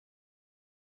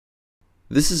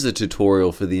This is a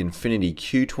tutorial for the Infiniti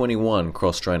Q21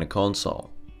 Crosstrainer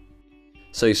console.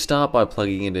 So you start by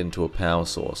plugging it into a power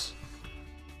source.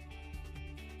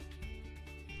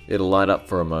 It'll light up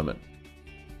for a moment.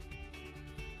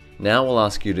 Now we'll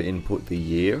ask you to input the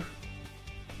year.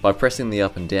 By pressing the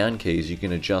up and down keys you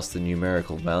can adjust the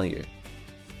numerical value.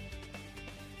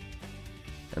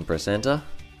 And press enter.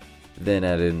 Then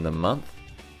add in the month.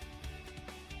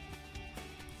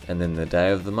 And then the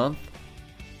day of the month.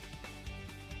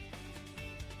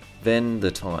 Then the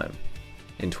time,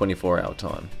 in 24-hour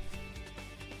time.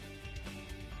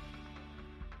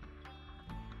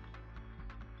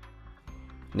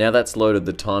 Now that's loaded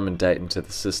the time and date into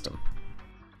the system.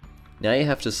 Now you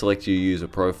have to select your user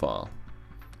profile.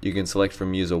 You can select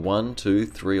from user 1, 2,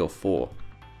 3 or 4.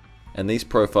 And these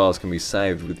profiles can be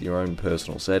saved with your own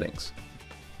personal settings.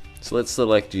 So let's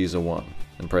select user 1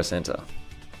 and press enter.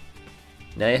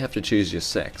 Now you have to choose your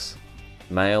sex,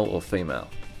 male or female.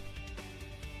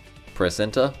 Press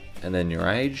enter, and then your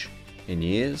age in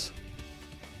years,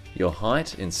 your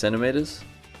height in centimetres,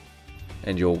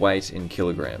 and your weight in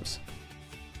kilograms.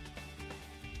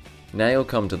 Now you'll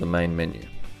come to the main menu.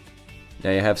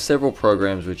 Now you have several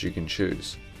programs which you can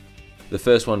choose. The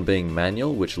first one being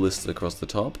manual, which lists across the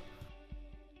top.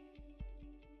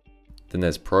 Then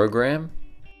there's program,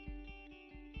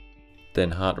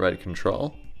 then heart rate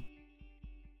control,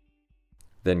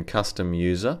 then custom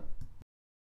user,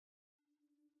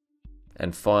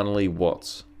 and finally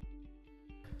watts.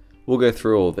 We'll go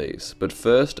through all these, but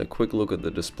first a quick look at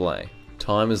the display.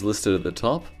 Time is listed at the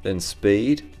top, then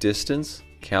speed, distance,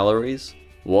 calories,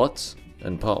 watts,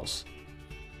 and pulse.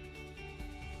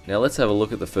 Now let's have a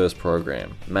look at the first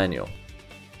program, manual.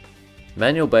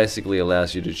 Manual basically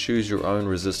allows you to choose your own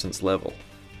resistance level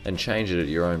and change it at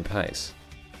your own pace.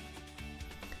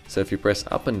 So if you press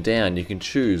up and down you can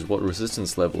choose what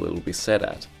resistance level it will be set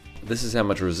at. This is how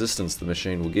much resistance the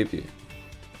machine will give you.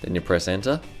 Then you press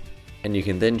enter, and you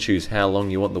can then choose how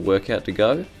long you want the workout to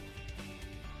go.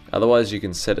 Otherwise you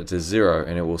can set it to 0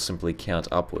 and it will simply count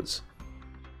upwards.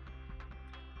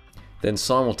 Then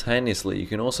simultaneously you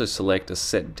can also select a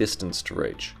set distance to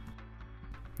reach.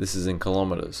 This is in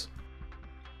kilometres.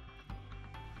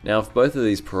 Now if both of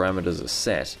these parameters are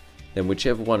set, then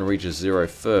whichever one reaches 0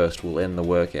 first will end the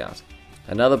workout.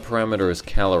 Another parameter is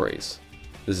calories.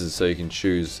 This is so you can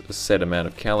choose a set amount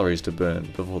of calories to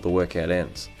burn before the workout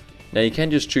ends. Now you can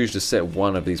just choose to set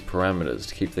one of these parameters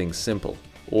to keep things simple,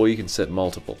 or you can set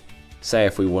multiple. Say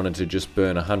if we wanted to just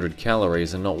burn 100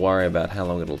 calories and not worry about how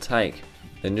long it'll take,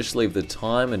 then just leave the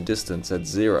time and distance at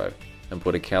 0 and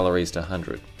put a calories to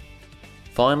 100.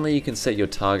 Finally you can set your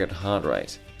target heart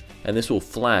rate, and this will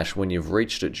flash when you've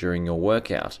reached it during your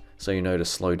workout, so you know to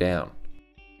slow down.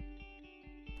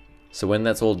 So when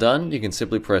that's all done, you can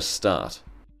simply press start.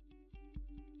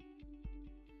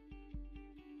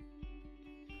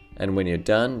 And when you're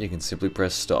done, you can simply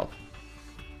press stop.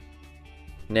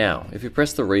 Now, if you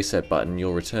press the reset button,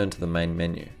 you'll return to the main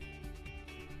menu.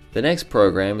 The next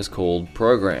program is called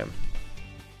Program.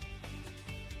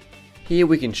 Here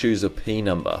we can choose a P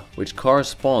number, which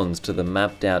corresponds to the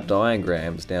mapped out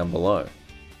diagrams down below.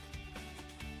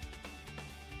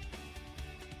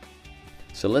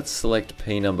 So let's select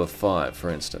P number 5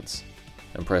 for instance,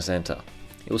 and press enter.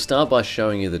 It will start by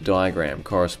showing you the diagram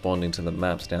corresponding to the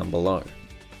maps down below.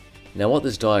 Now what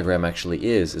this diagram actually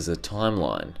is a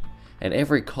timeline, and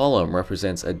every column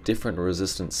represents a different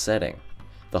resistance setting.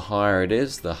 The higher it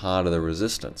is, the harder the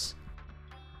resistance.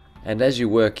 And as you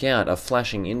work out, a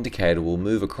flashing indicator will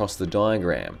move across the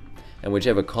diagram, and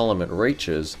whichever column it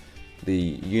reaches, the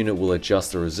unit will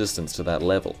adjust the resistance to that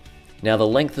level. Now the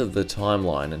length of the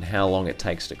timeline and how long it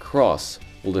takes to cross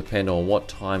will depend on what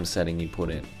time setting you put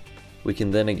in. We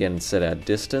can then again set our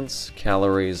distance,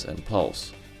 calories, and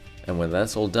pulse. And when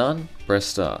that's all done, press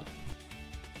start.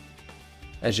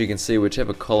 As you can see,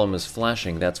 whichever column is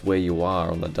flashing, that's where you are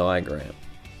on the diagram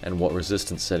and what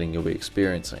resistance setting you'll be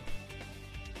experiencing.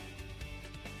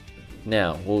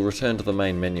 Now, we'll return to the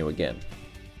main menu again.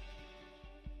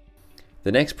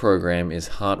 The next program is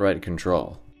heart rate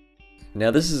control.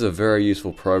 Now this is a very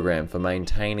useful program for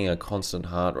maintaining a constant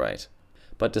heart rate.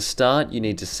 But to start, you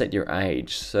need to set your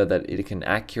age so that it can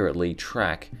accurately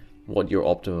track what your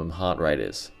optimum heart rate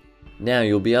is. Now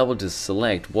you'll be able to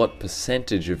select what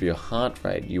percentage of your heart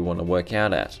rate you want to work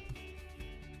out at.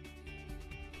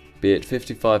 Be it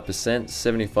 55%,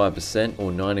 75%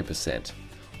 or 90%.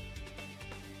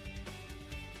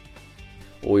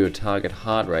 Or your target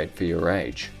heart rate for your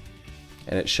age.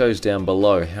 And it shows down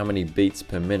below how many beats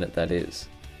per minute that is.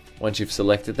 Once you've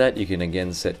selected that, you can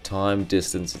again set time,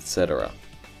 distance, etc.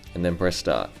 And then press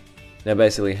start. Now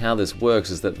basically how this works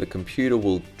is that the computer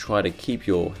will try to keep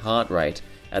your heart rate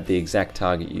at the exact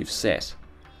target you've set.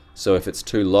 So if it's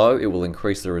too low, it will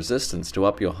increase the resistance to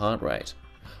up your heart rate.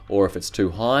 Or if it's too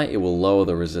high, it will lower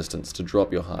the resistance to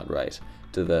drop your heart rate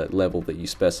to the level that you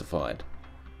specified.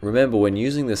 Remember, when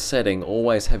using this setting,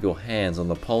 always have your hands on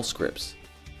the pulse grips,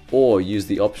 or use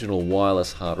the optional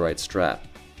wireless heart rate strap.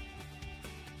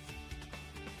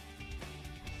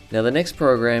 Now the next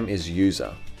program is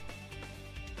User.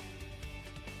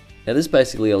 Now this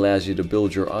basically allows you to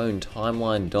build your own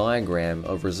timeline diagram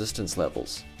of resistance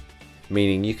levels,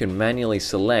 meaning you can manually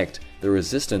select the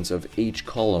resistance of each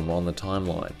column on the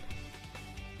timeline.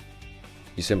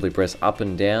 You simply press up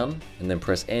and down and then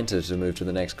press enter to move to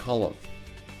the next column.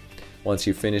 Once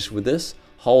you've finished with this,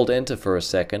 hold enter for a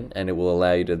second and it will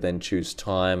allow you to then choose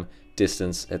time,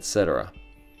 distance, etc.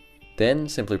 Then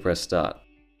simply press start.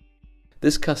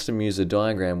 This custom user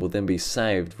diagram will then be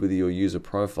saved with your user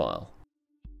profile.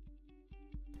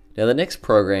 Now the next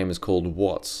program is called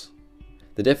watts.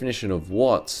 The definition of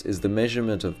watts is the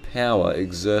measurement of power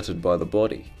exerted by the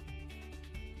body.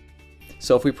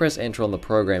 So if we press enter on the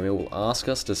program, it will ask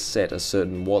us to set a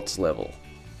certain watts level.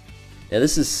 Now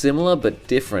this is similar but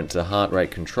different to heart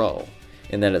rate control,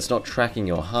 in that it's not tracking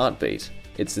your heartbeat,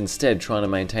 it's instead trying to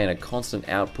maintain a constant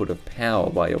output of power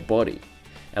by your body,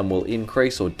 and will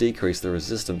increase or decrease the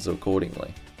resistance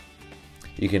accordingly.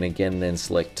 You can again then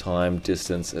select time,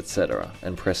 distance, etc.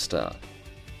 and press start.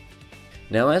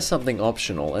 Now as something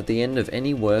optional, at the end of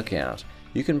any workout,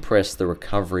 you can press the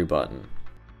recovery button.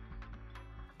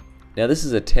 Now this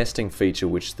is a testing feature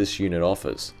which this unit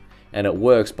offers, and it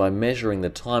works by measuring the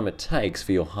time it takes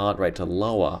for your heart rate to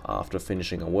lower after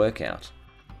finishing a workout.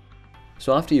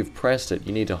 So after you've pressed it,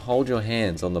 you need to hold your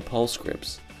hands on the pulse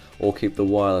grips, or keep the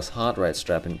wireless heart rate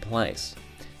strap in place,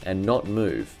 and not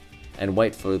move, and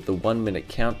wait for the 1 minute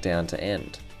countdown to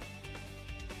end.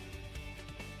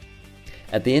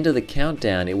 At the end of the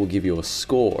countdown, it will give you a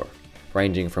score,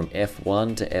 ranging from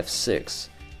F1 to F6,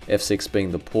 F6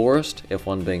 being the poorest,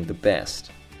 F1 being the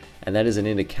best, and that is an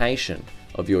indication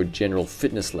of your general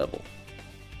fitness level.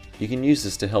 You can use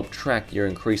this to help track your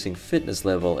increasing fitness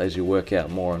level as you work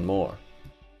out more and more.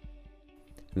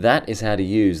 That is how to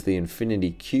use the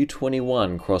Infiniti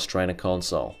Q21 Crosstrainer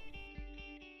console.